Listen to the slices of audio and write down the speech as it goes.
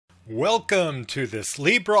Welcome to this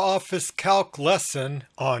LibreOffice Calc lesson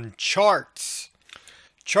on charts.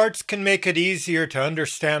 Charts can make it easier to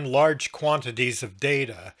understand large quantities of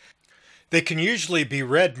data. They can usually be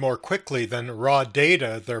read more quickly than the raw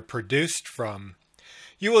data they're produced from.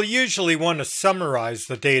 You will usually want to summarize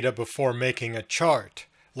the data before making a chart,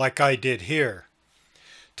 like I did here.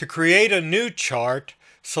 To create a new chart,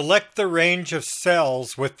 select the range of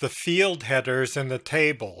cells with the field headers in the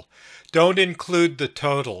table. Don't include the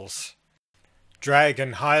totals. Drag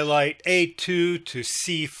and highlight A2 to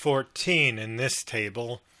C14 in this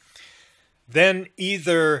table. Then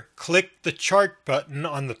either click the Chart button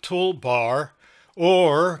on the toolbar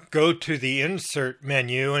or go to the Insert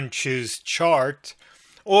menu and choose Chart,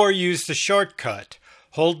 or use the shortcut.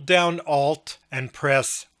 Hold down Alt and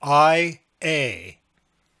press IA.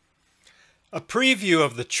 A preview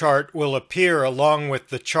of the chart will appear along with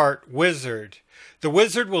the chart wizard. The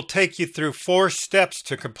wizard will take you through 4 steps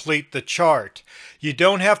to complete the chart. You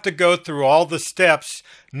don't have to go through all the steps,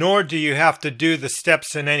 nor do you have to do the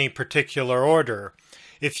steps in any particular order.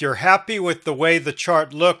 If you're happy with the way the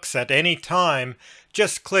chart looks at any time,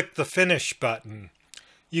 just click the Finish button.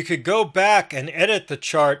 You could go back and edit the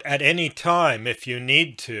chart at any time if you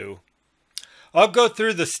need to. I'll go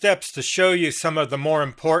through the steps to show you some of the more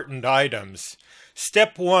important items.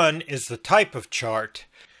 Step 1 is the type of chart.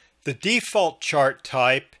 The default chart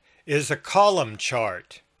type is a column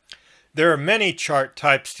chart. There are many chart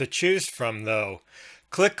types to choose from though.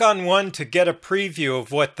 Click on one to get a preview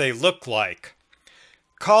of what they look like.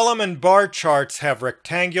 Column and bar charts have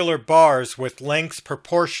rectangular bars with lengths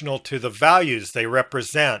proportional to the values they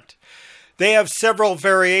represent. They have several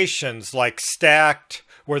variations like stacked,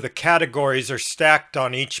 where the categories are stacked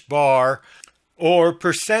on each bar, or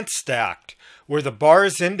percent stacked, where the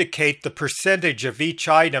bars indicate the percentage of each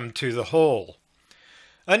item to the whole.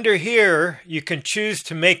 Under here, you can choose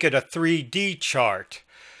to make it a 3D chart.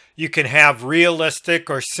 You can have realistic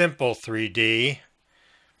or simple 3D,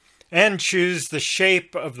 and choose the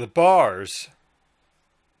shape of the bars.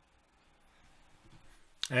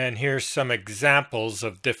 And here's some examples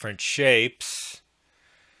of different shapes.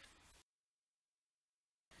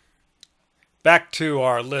 Back to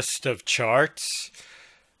our list of charts.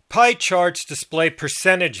 Pie charts display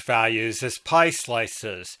percentage values as pie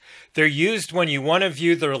slices. They're used when you want to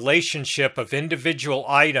view the relationship of individual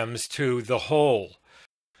items to the whole.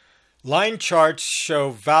 Line charts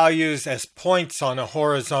show values as points on a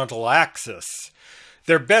horizontal axis.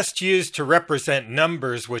 They're best used to represent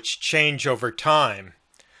numbers which change over time.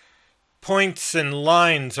 Points and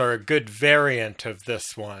lines are a good variant of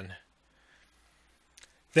this one.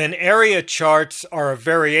 Then area charts are a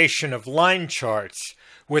variation of line charts,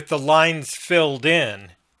 with the lines filled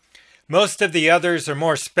in. Most of the others are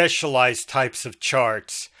more specialized types of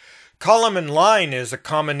charts. Column and line is a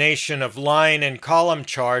combination of line and column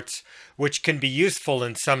charts, which can be useful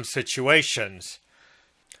in some situations.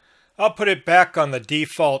 I'll put it back on the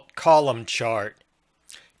default column chart.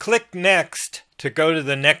 Click Next to go to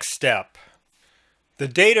the next step. The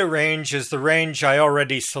data range is the range I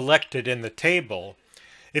already selected in the table.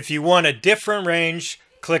 If you want a different range,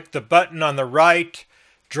 click the button on the right,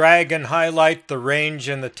 drag and highlight the range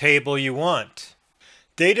in the table you want.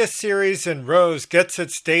 Data series in rows gets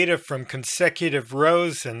its data from consecutive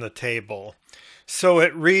rows in the table, so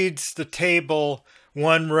it reads the table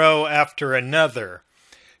one row after another.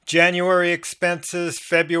 January expenses,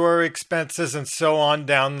 February expenses, and so on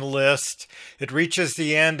down the list. It reaches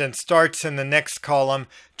the end and starts in the next column,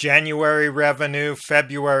 January revenue,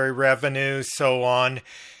 February revenue, so on.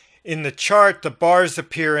 In the chart, the bars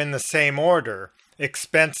appear in the same order.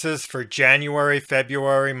 Expenses for January,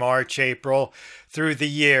 February, March, April, through the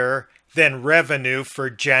year, then revenue for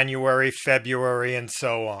January, February, and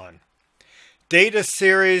so on. Data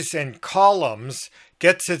series in columns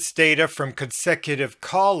gets its data from consecutive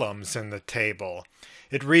columns in the table.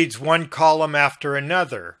 It reads one column after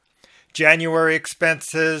another. January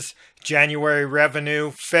expenses, January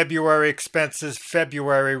revenue, February expenses,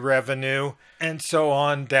 February revenue, and so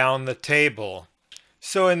on down the table.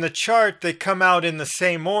 So in the chart, they come out in the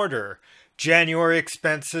same order. January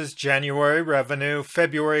expenses, January revenue,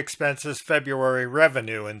 February expenses, February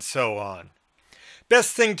revenue, and so on.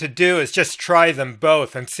 Best thing to do is just try them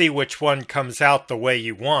both and see which one comes out the way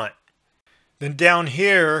you want. Then down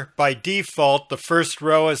here, by default, the first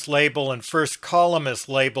row as label and first column as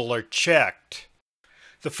label are checked.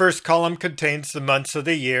 The first column contains the months of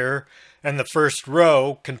the year, and the first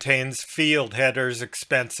row contains field headers,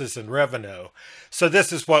 expenses, and revenue. So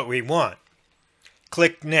this is what we want.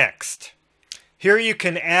 Click Next. Here you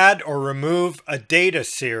can add or remove a data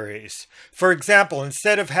series. For example,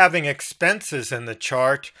 instead of having expenses in the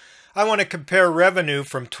chart, I want to compare revenue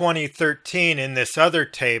from 2013 in this other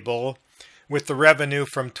table with the revenue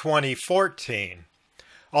from 2014.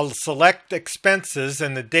 I'll select expenses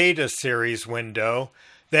in the data series window,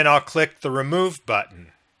 then I'll click the Remove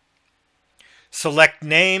button. Select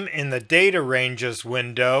Name in the Data Ranges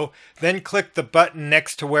window, then click the button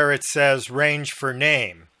next to where it says Range for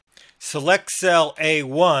Name. Select cell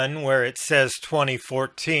A1 where it says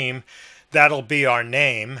 2014, that'll be our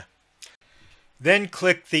name. Then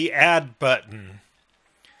click the Add button.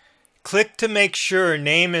 Click to make sure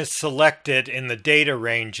name is selected in the data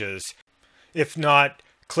ranges. If not,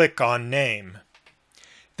 click on Name.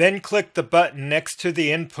 Then click the button next to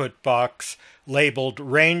the input box labeled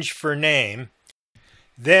Range for Name.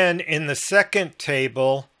 Then in the second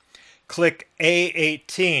table, click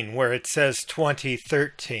A18 where it says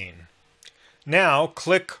 2013. Now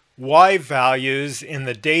click Y values in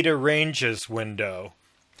the Data Ranges window.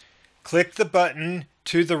 Click the button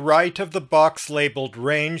to the right of the box labeled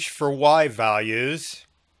Range for Y values.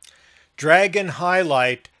 Drag and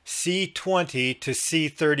highlight C20 to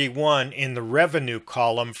C31 in the Revenue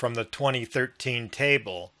column from the 2013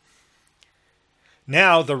 table.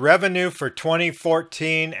 Now the revenue for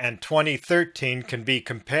 2014 and 2013 can be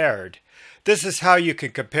compared. This is how you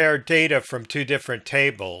can compare data from two different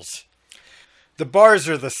tables. The bars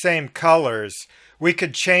are the same colors. We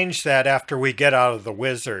could change that after we get out of the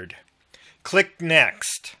wizard. Click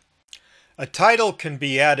Next. A title can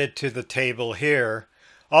be added to the table here.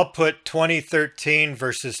 I'll put 2013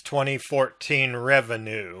 versus 2014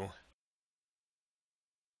 revenue.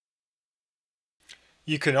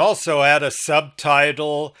 You can also add a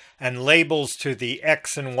subtitle and labels to the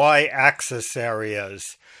X and Y axis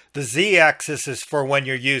areas. The Z axis is for when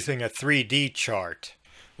you're using a 3D chart.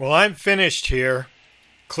 Well, I'm finished here.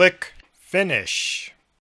 Click Finish.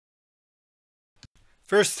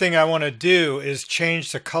 First thing I want to do is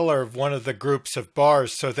change the color of one of the groups of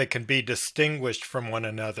bars so they can be distinguished from one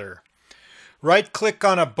another. Right-click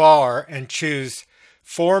on a bar and choose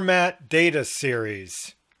Format Data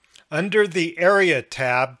Series. Under the Area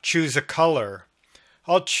tab, choose a color.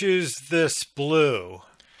 I'll choose this blue.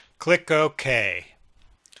 Click OK.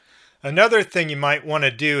 Another thing you might want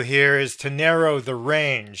to do here is to narrow the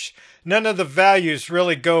range. None of the values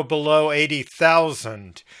really go below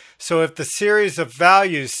 80,000. So if the series of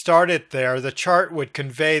values started there, the chart would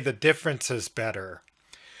convey the differences better.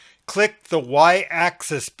 Click the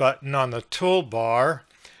Y-axis button on the toolbar.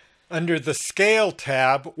 Under the Scale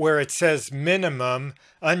tab, where it says Minimum,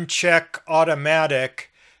 uncheck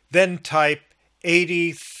Automatic, then type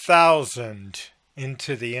 80,000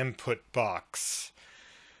 into the input box.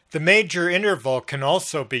 The major interval can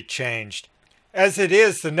also be changed. As it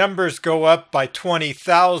is, the numbers go up by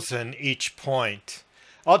 20,000 each point.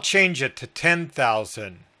 I'll change it to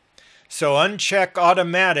 10,000. So uncheck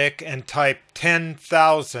Automatic and type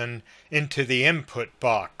 10,000 into the input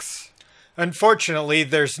box. Unfortunately,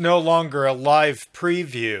 there's no longer a live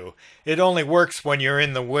preview. It only works when you're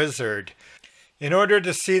in the wizard. In order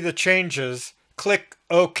to see the changes, click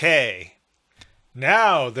OK.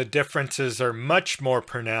 Now the differences are much more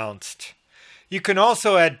pronounced. You can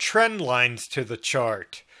also add trend lines to the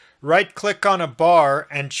chart. Right-click on a bar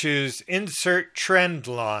and choose Insert Trend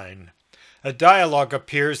Line. A dialog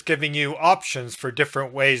appears giving you options for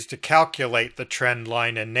different ways to calculate the trend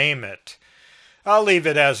line and name it. I'll leave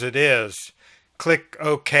it as it is. Click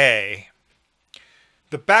OK.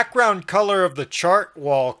 The background color of the chart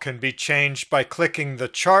wall can be changed by clicking the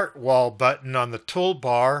Chart Wall button on the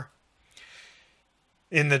toolbar.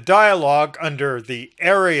 In the dialog under the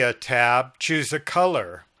Area tab, choose a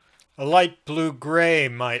color. A light blue-gray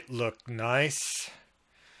might look nice.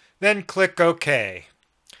 Then click OK.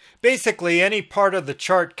 Basically, any part of the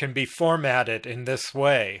chart can be formatted in this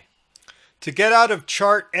way. To get out of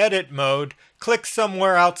Chart Edit mode, click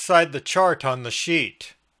somewhere outside the chart on the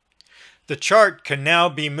sheet. The chart can now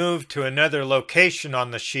be moved to another location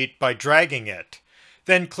on the sheet by dragging it.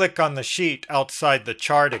 Then click on the sheet outside the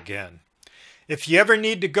chart again. If you ever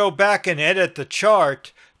need to go back and edit the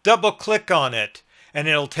chart, double-click on it, and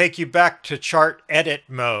it'll take you back to Chart Edit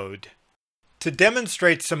mode. To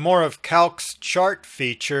demonstrate some more of Calc's chart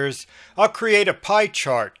features, I'll create a pie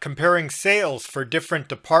chart comparing sales for different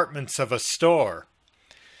departments of a store.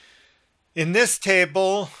 In this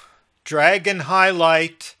table, drag and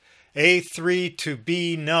highlight A3 to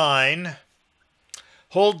B9,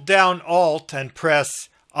 hold down Alt and press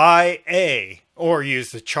IA, or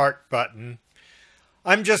use the chart button.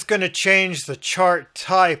 I'm just going to change the chart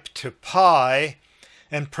type to pie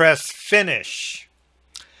and press Finish.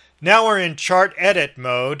 Now we're in Chart Edit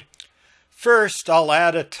mode. First, I'll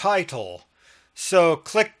add a title. So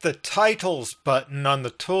click the Titles button on the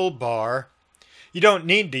toolbar. You don't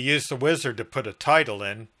need to use the wizard to put a title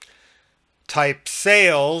in. Type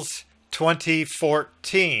Sales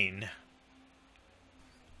 2014.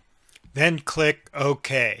 Then click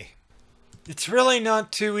OK. It's really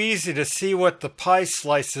not too easy to see what the pie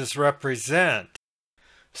slices represent.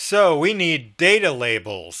 So we need data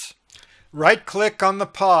labels. Right-click on the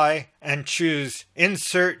pie and choose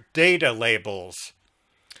Insert Data Labels.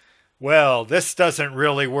 Well, this doesn't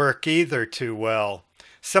really work either too well.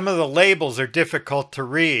 Some of the labels are difficult to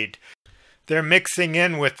read. They're mixing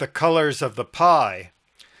in with the colors of the pie.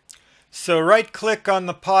 So right-click on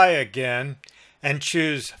the pie again and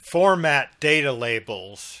choose Format Data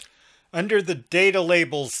Labels. Under the Data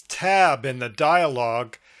Labels tab in the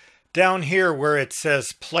dialog, down here where it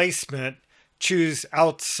says Placement, choose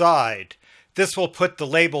Outside. This will put the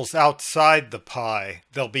labels outside the pie.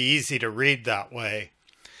 They'll be easy to read that way.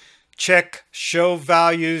 Check Show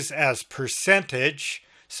Values as Percentage,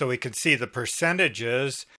 so we can see the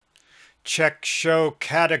percentages. Check Show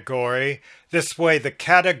Category. This way the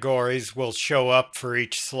categories will show up for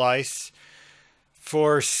each slice.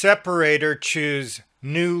 For Separator, choose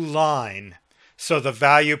New Line, so the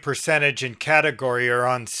value, percentage, and category are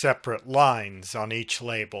on separate lines on each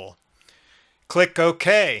label. Click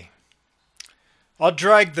OK. I'll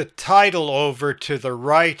drag the title over to the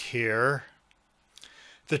right here.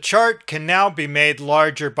 The chart can now be made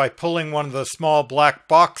larger by pulling one of the small black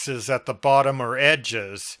boxes at the bottom or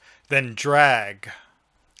edges, then drag.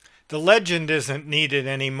 The legend isn't needed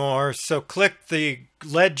anymore, so click the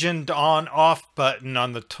Legend On/Off button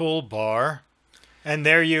on the toolbar, and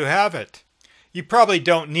there you have it. You probably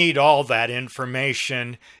don't need all that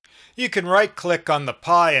information. You can right-click on the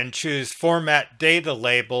pie and choose Format Data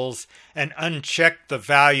Labels and uncheck the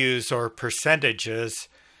values or percentages.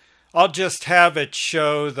 I'll just have it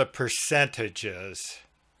show the percentages.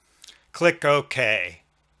 Click OK.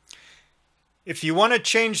 If you want to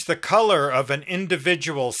change the color of an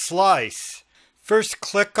individual slice, first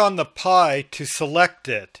click on the pie to select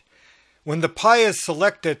it. When the pie is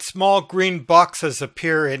selected, small green boxes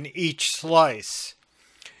appear in each slice.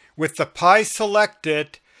 With the pie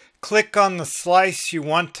selected, click on the slice you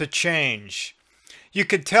want to change. You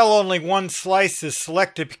can tell only one slice is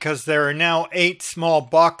selected because there are now 8 small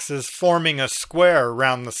boxes forming a square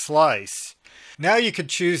around the slice. Now you can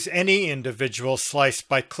choose any individual slice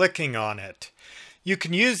by clicking on it. You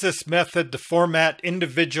can use this method to format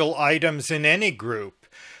individual items in any group,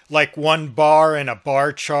 like one bar in a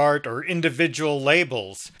bar chart or individual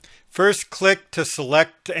labels. First click to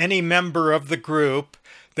select any member of the group,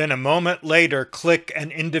 then a moment later click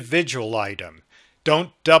an individual item.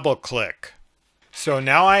 Don't double click. So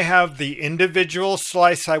now I have the individual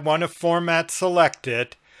slice I want to format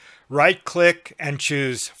selected. Right click and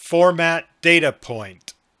choose Format Data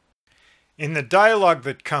Point. In the dialog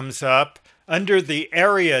that comes up, under the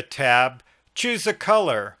Area tab, choose a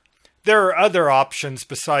color. There are other options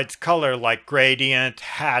besides color like gradient,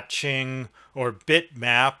 hatching, or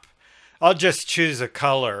bitmap. I'll just choose a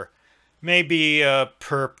color, maybe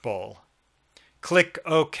purple. Click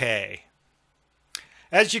OK.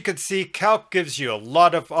 As you can see, Calc gives you a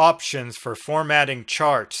lot of options for formatting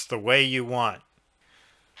charts the way you want.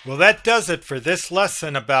 Well, that does it for this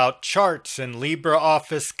lesson about charts in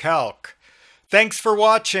LibreOffice Calc. Thanks for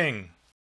watching.